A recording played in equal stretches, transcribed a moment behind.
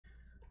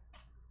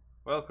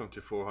Welcome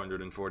to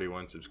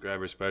 441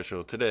 subscriber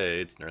special.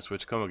 Today it's Nurse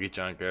Witch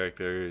Komugi-chan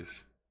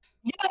characters.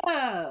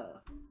 Yeah!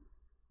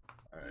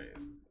 Alright,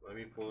 let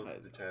me pull Okay.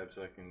 up the tab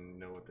so I can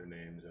know what their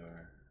names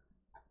are.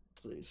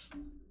 Please.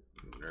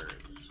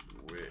 Nurse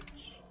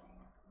Witch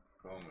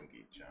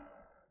Komugi-chan.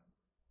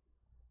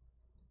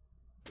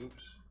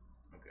 Oops.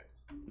 Okay.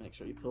 Make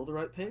sure you pull the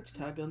right page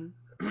tag in.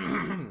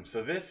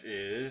 So this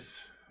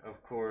is,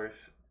 of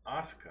course,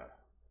 Asuka.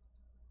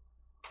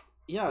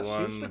 Yeah,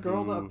 she's the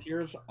girl that who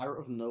appears out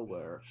of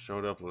nowhere.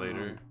 Showed up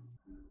later.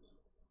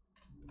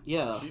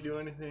 Yeah. Did she do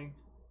anything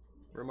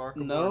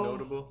remarkable No. or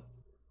notable?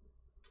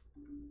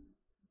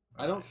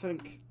 I don't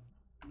think...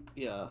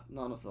 Yeah,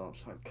 none of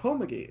those.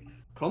 Komugi.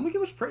 Komugi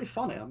was pretty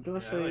funny. I'm gonna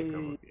say...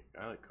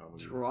 I like Komugi.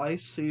 Dry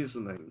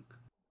seasoning.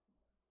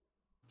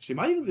 She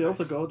might even be able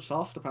to go with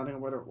sauce depending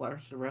on where the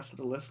rest of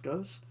the list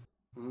goes.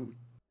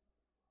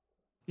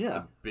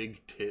 Yeah. The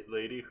big tit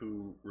lady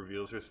who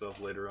reveals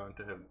herself later on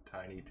to have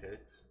tiny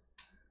tits.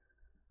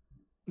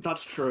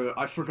 That's true.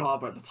 I forgot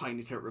about the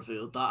tiny tit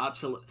reveal. That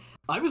actually...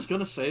 I was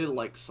gonna say,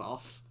 like,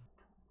 sauce.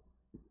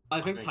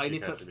 I think tiny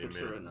tits puts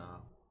her in.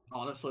 Now.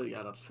 Honestly,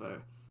 yeah, that's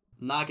fair.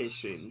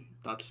 Nagishin.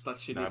 That's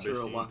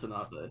Shinichiro Nabishin.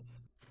 Watanabe.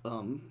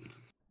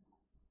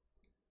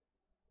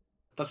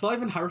 That's not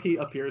even how he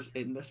appears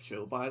in this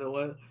show, by the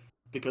way,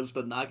 because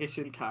the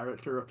Nagishin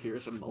character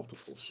appears in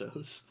multiple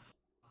shows.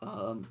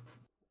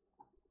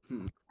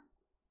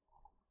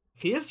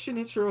 He is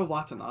Shinichiro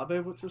Watanabe,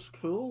 which is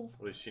cool.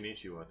 Well, it's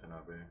Shinichi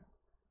Watanabe.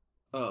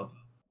 Oh.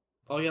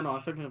 Oh, yeah, no,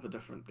 I'm thinking of a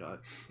different guy.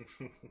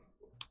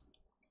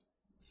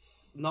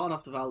 Not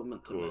enough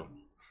development to know.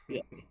 Yeah.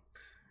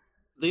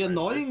 The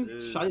annoying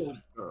child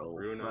girl,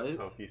 Runa right?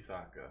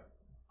 Tokisaka.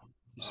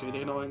 Is she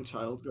the annoying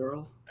child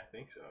girl? I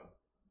think so.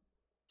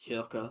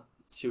 Hyoka.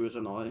 She was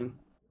annoying.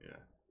 Yeah.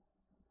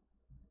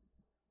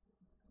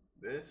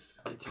 This?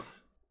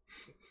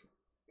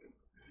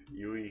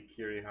 Yui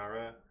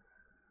Kirihara.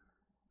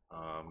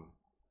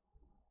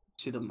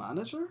 She the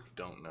manager?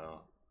 Don't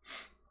know.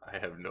 I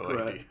have no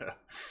Correct. idea.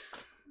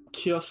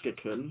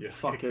 Kyosuke-kun.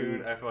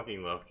 Kyosuke-kun. I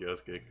fucking love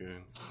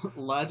Kyosuke-kun.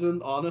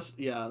 Legend, honest,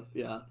 yeah.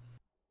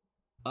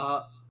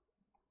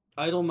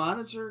 Idol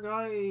manager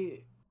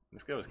guy.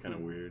 This guy was kind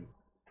of weird.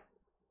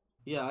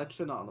 Yeah, I'd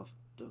say not enough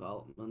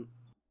development.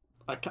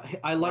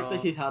 I like that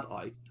he had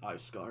eye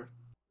scar.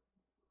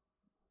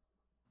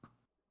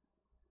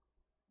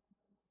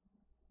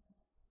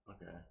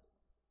 Okay.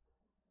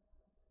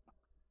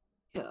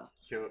 Yeah.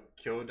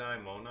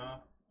 Kyodai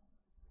Mona?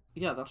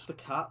 Yeah, that's the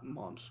cat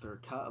monster,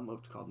 cat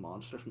emoticon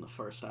monster from the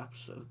first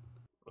episode.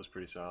 Was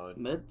pretty solid.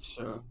 Mid,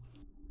 sure.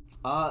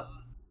 Megami?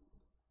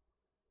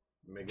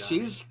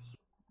 She's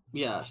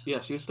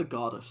she's the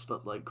goddess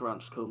that like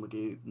grants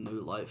Komugi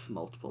new life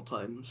multiple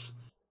times.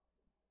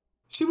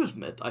 She was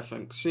mid, I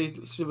think.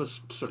 She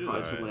was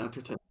surprisingly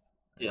entertaining.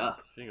 Yeah.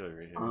 She can go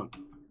right here.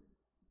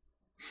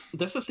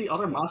 This is the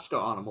other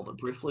mascot animal that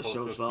briefly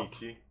shows up.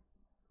 Kichi.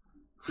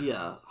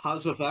 Yeah,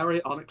 has a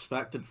very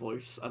unexpected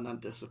voice and then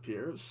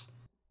disappears.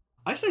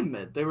 I say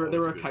mid. They were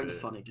a kind of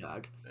funny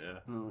gag. Yeah.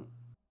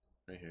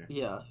 Right here.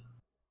 Yeah.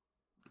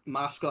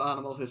 Mascot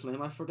animal, his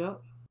name I forget.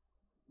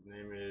 His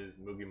name is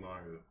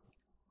Mugimaru.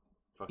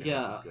 Fucking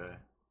Yeah.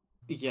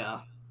 this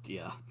guy.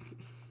 Yeah.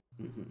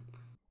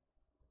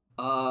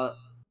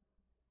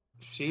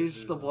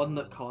 She's the one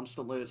that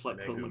constantly is like,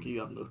 Komugi,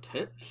 you have no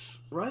tits,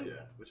 right?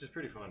 Yeah, which is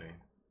pretty funny.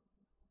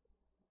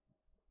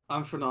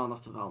 I'm for not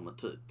enough development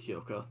to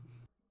Hyoka.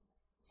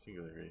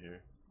 Singular right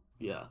here.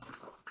 Yeah.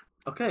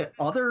 Okay,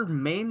 other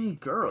main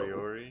girl.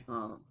 Iori?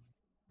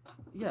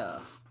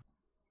 Yeah.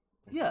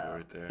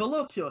 Right there.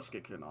 Below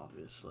Kyosuke-kun,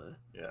 obviously.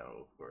 Yeah,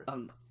 well, of course.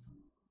 And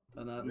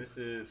then... This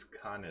is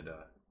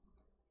Kaneda.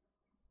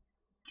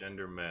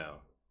 Gender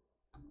male.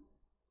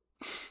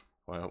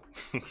 Well.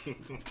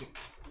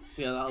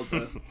 Yeah, that'll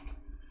do.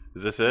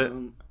 Is this it?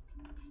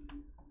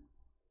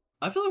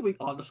 I feel like we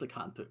honestly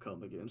can't put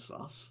Komugi in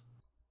sauce.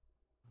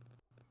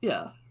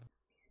 Yeah.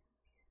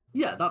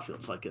 Yeah, that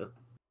feels like it.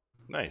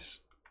 Nice.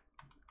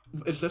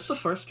 Is this the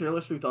first tier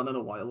list we've done in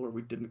a while where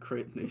we didn't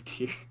create new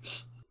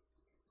tiers?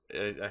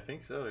 I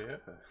think so, yeah.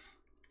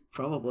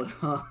 Probably,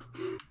 huh?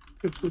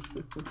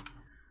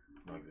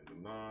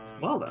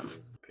 Well then.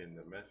 Pin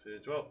the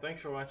message. Well,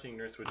 thanks for watching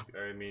Nurse Witch.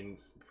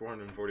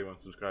 441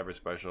 subscriber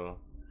special.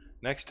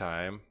 Next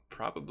time,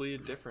 probably a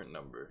different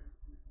number.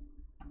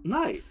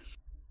 Nice.